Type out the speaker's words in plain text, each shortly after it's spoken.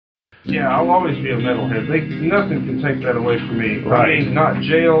Yeah, I'll always be a metalhead. Nothing can take that away from me. Right. I mean, not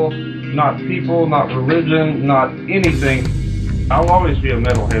jail, not people, not religion, not anything. I'll always be a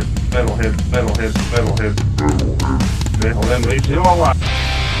metalhead. Metalhead makes it all right.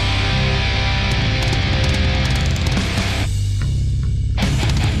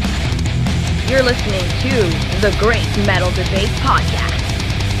 You're listening to the Great Metal Debate Podcast.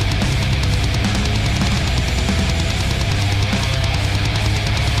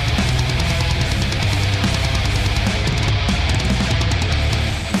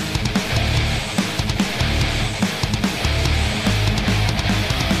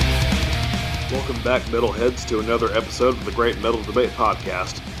 Welcome back, metalheads, to another episode of the Great Metal Debate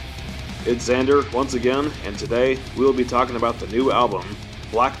Podcast. It's Xander once again, and today we'll be talking about the new album,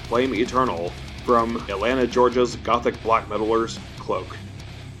 Blasphemy Eternal, from Atlanta, Georgia's gothic black metalers, Cloak.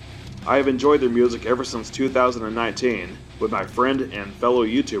 I have enjoyed their music ever since 2019, when my friend and fellow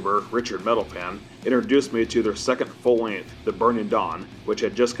YouTuber, Richard Metalfan, introduced me to their second full-length, The Burning Dawn, which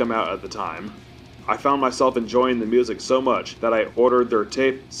had just come out at the time. I found myself enjoying the music so much that I ordered their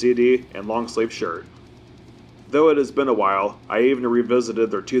tape, CD, and long-sleeve shirt. Though it has been a while, I even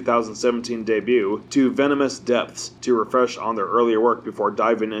revisited their 2017 debut, To Venomous Depths, to refresh on their earlier work before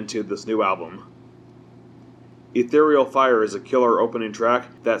diving into this new album. Ethereal Fire is a killer opening track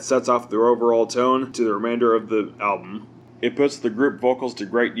that sets off their overall tone to the remainder of the album. It puts the group vocals to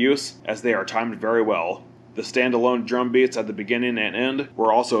great use, as they are timed very well. The standalone drum beats at the beginning and end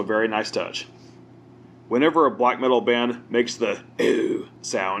were also a very nice touch. Whenever a black metal band makes the "ooh"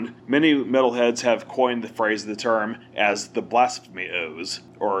 sound, many metalheads have coined the phrase, the term, as the Blasphemy Eohs,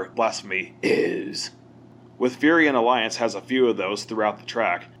 or Blasphemy Eohs. With Fury and Alliance has a few of those throughout the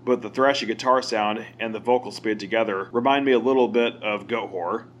track, but the thrashy guitar sound and the vocal speed together remind me a little bit of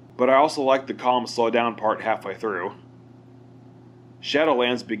Goatwhore, but I also like the calm slow down part halfway through.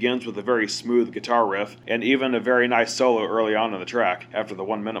 Shadowlands begins with a very smooth guitar riff, and even a very nice solo early on in the track, after the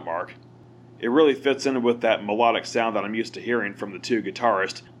 1 minute mark. It really fits in with that melodic sound that I'm used to hearing from the two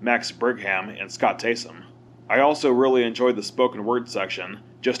guitarists, Brigham and Scott Taysom. I also really enjoyed the spoken word section,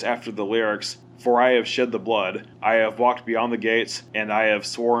 just after the lyrics, "For I have shed the blood, I have walked beyond the gates, and I have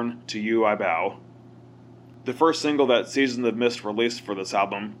sworn, to you I bow." The first single that Season of Mist released for this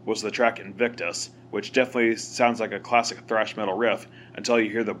album was the track Invictus, which definitely sounds like a classic thrash metal riff until you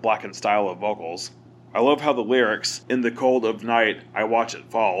hear the blackened style of vocals. I love how the lyrics, "In the cold of night I watch it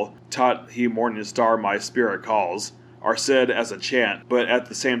fall, taught he morning star my spirit calls," are said as a chant, but at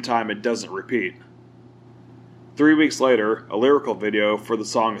the same time it doesn't repeat. 3 weeks later, a lyrical video for the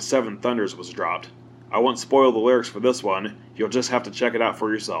song Seven Thunders was dropped. I won't spoil the lyrics for this one, you'll just have to check it out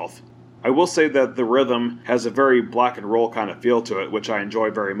for yourself. I will say that the rhythm has a very black and roll kind of feel to it, which I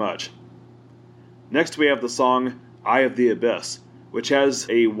enjoy very much. Next we have the song Eye of the Abyss, which has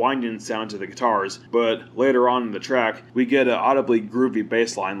a winding sound to the guitars, but later on in the track, we get an audibly groovy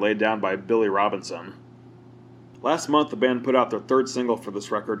bass line laid down by Billy Robinson. Last month, the band put out their third single for this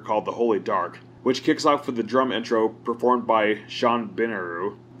record called The Holy Dark, which kicks off with the drum intro performed by Sean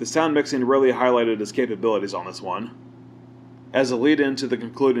Bruneau. The sound mixing really highlighted his capabilities on this one. As a lead-in to the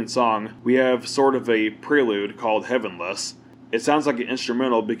concluding song, we have sort of a prelude called Heavenless. It sounds like an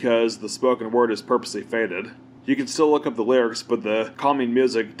instrumental because the spoken word is purposely faded. You can still look up the lyrics, but the calming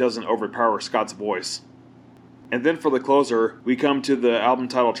music doesn't overpower Scott's voice. And then for the closer, we come to the album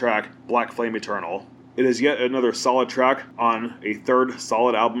title track, Blasphemy Eternal. It is yet another solid track on a third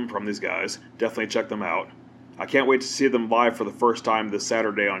solid album from these guys. Definitely check them out. I can't wait to see them live for the first time this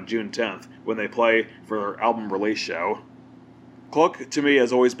Saturday on June 10th, when they play for their album release show. Cloak, to me,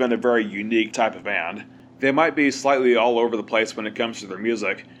 has always been a very unique type of band. They might be slightly all over the place when it comes to their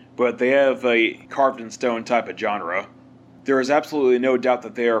music, but they have a carved-in-stone type of genre. There is absolutely no doubt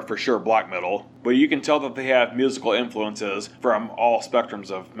that they are for sure black metal, but you can tell that they have musical influences from all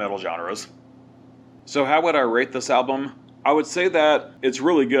spectrums of metal genres. So how would I rate this album? I would say that it's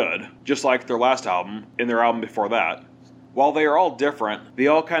really good, just like their last album, and their album before that. While they are all different, they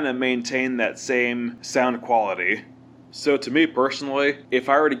all kind of maintain that same sound quality. So to me personally, if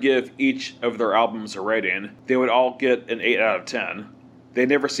I were to give each of their albums a rating, they would all get an 8 out of 10. They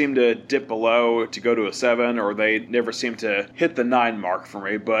never seem to dip below to go to a 7, or they never seem to hit the 9 mark for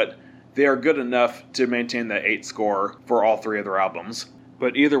me, but they are good enough to maintain that 8 score for all 3 of their albums.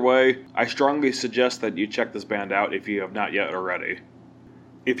 But either way, I strongly suggest that you check this band out if you have not yet already.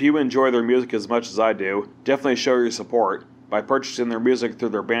 If you enjoy their music as much as I do, definitely show your support by purchasing their music through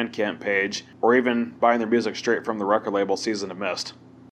their Bandcamp page, or even buying their music straight from the record label Season of Mist.